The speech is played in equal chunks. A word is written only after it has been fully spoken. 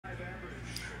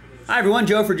Hi everyone,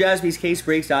 Joe for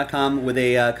JaspysCaseBreaks.com with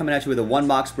a coming at you with a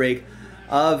one-box break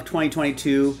of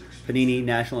 2022 Panini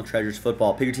National Treasures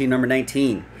Football. Pick your team number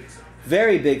 19.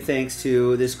 Very big thanks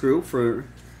to this group for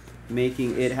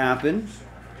making it happen.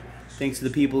 Thanks to the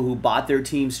people who bought their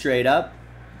team straight up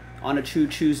on a True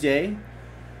Tuesday.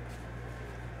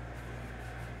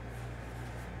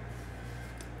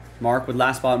 Mark with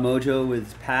Last Spot Mojo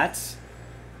with Pats.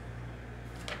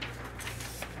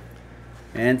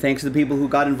 And thanks to the people who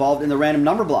got involved in the random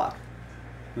number block.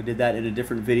 We did that in a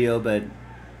different video, but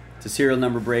it's a serial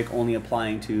number break only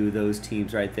applying to those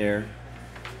teams right there.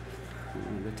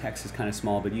 The text is kind of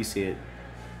small, but you see it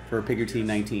for Pick Your Team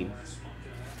 19.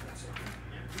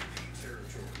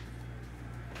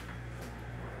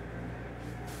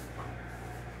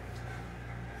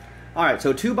 All right,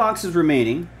 so 2 boxes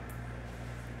remaining.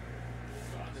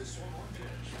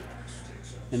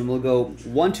 And we'll go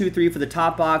 1, 2, 3 for the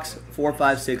top box, 4,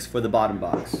 5, 6 for the bottom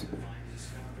box.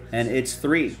 And it's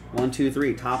 3. 1, 2,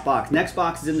 3, top box. Next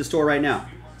box is in the store right now,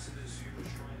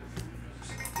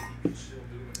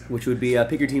 which would be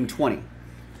Pick Your Team 20.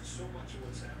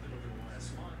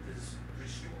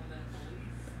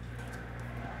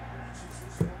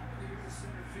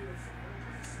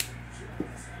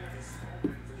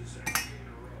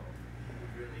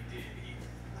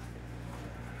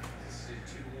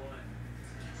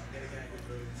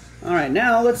 All right,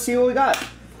 now let's see what we got.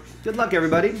 Good luck,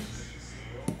 everybody.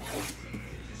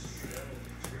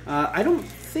 I don't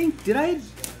think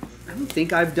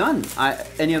I've done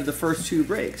any of the first 2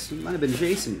 breaks. It might have been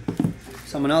Jason,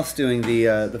 someone else doing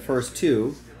the first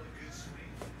 2.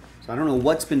 So I don't know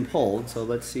what's been pulled. So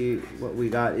let's see what we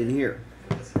got in here.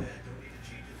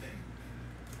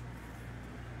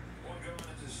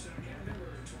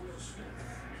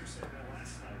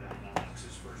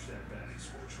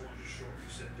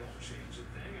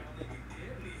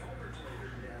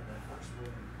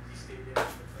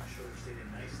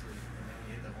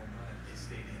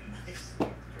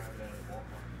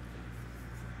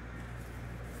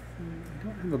 I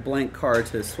don't have a blank card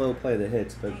to slow play the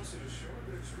hits, but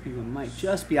it might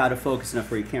just be out of focus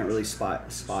enough where you can't really spot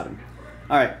him.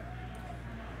 All right,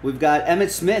 we've got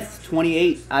Emmitt Smith,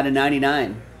 28 out of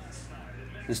 99.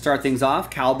 And start things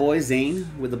off, Cowboys, Zane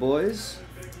with the boys.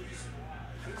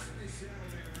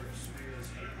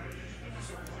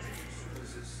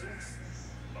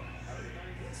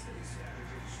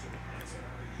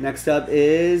 Next up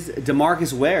is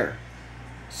DeMarcus Ware,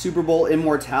 Super Bowl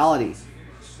immortality,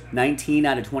 19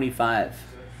 out of 25.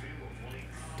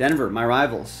 Denver, my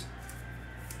rivals.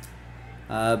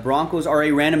 Broncos are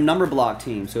a random number block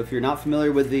team, so if you're not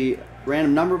familiar with the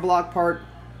random number block part,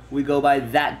 we go by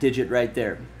that digit right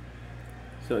there.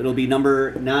 So it'll be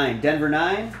number 9. Denver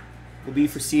 9 will be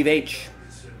for Steve H.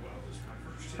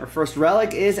 Our first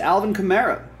relic is Alvin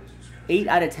Kamara, 8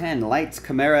 out of 10. Lights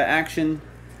Kamara action.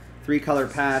 3-color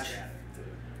patch.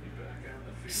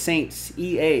 Saints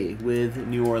EA with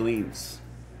New Orleans.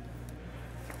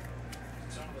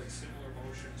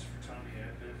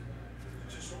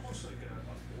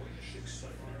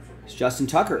 It's Justin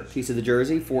Tucker, piece of the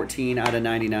jersey, 14 out of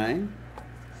 99.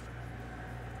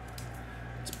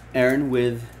 It's Aaron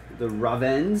with the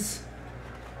Ravens.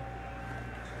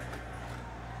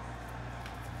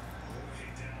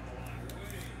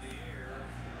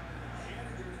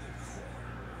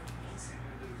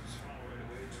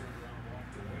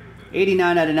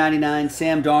 '89 out of 99,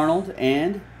 Sam Darnold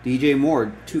and DJ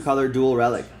Moore, 2-color dual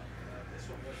relic.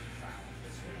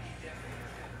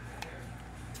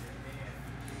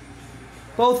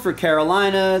 Both for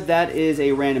Carolina. That is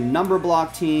a random number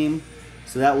block team,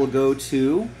 so that will go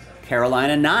to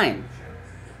Carolina 9.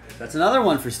 That's another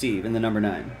one for Steve in the number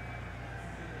 9.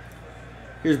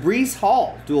 Here's Breece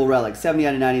Hall, dual relic, 70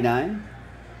 out of 99.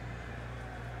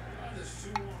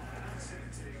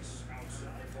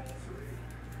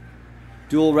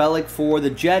 Dual relic for the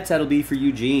Jets, that'll be for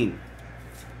Eugene.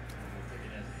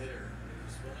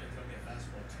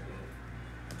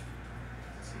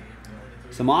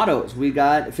 Some autos, we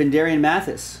got Findarian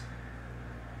Mathis,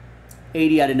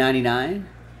 80 out of 99.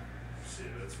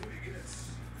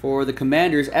 For the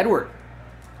Commanders, Edward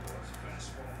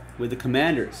with the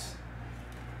Commanders.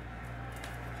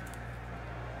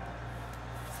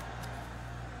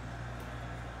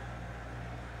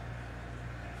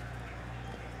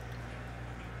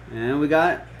 And we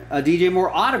got a DJ Moore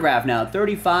autograph now,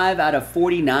 35 out of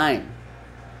 49.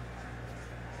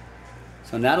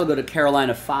 So that'll go to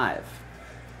Carolina 5.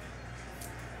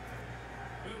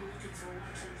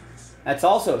 That's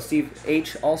also, Steve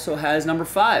H. also has number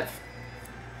 5.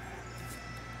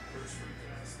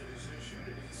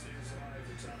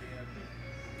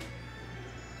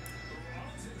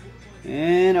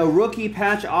 And a rookie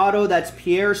patch auto, that's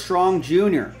Pierre Strong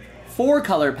Jr.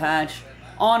 4-color patch,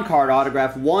 on-card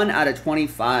autograph, 1 out of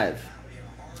 25.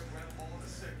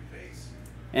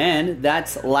 And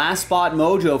that's last spot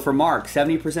mojo for Mark.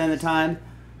 70% of the time,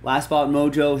 last spot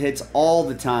mojo hits all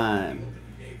the time.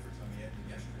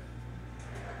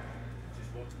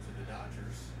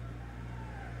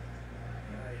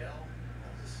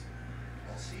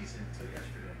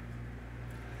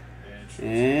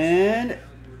 And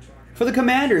for the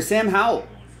Commanders, Sam Howell.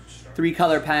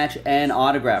 3-color patch and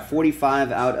autograph.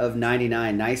 45 out of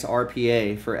 99. Nice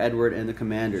RPA for Edward and the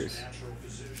Commanders.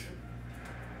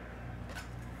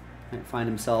 Might find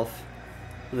himself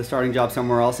with a starting job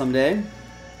somewhere else someday.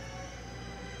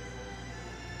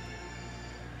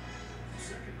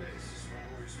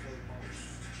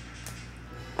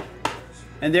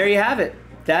 And there you have it.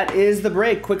 That is the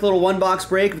break. Quick little one-box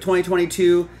break of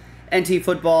 2022 NT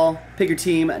Football. Pick your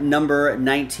team, number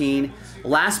 19.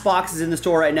 Last box is in the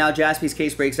store right now,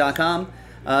 jaspyscasebreaks.com.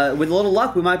 With a little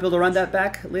luck, we might be able to run that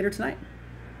back later tonight.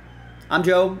 I'm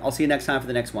Joe. I'll see you next time for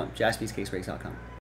the next one, jaspyscasebreaks.com.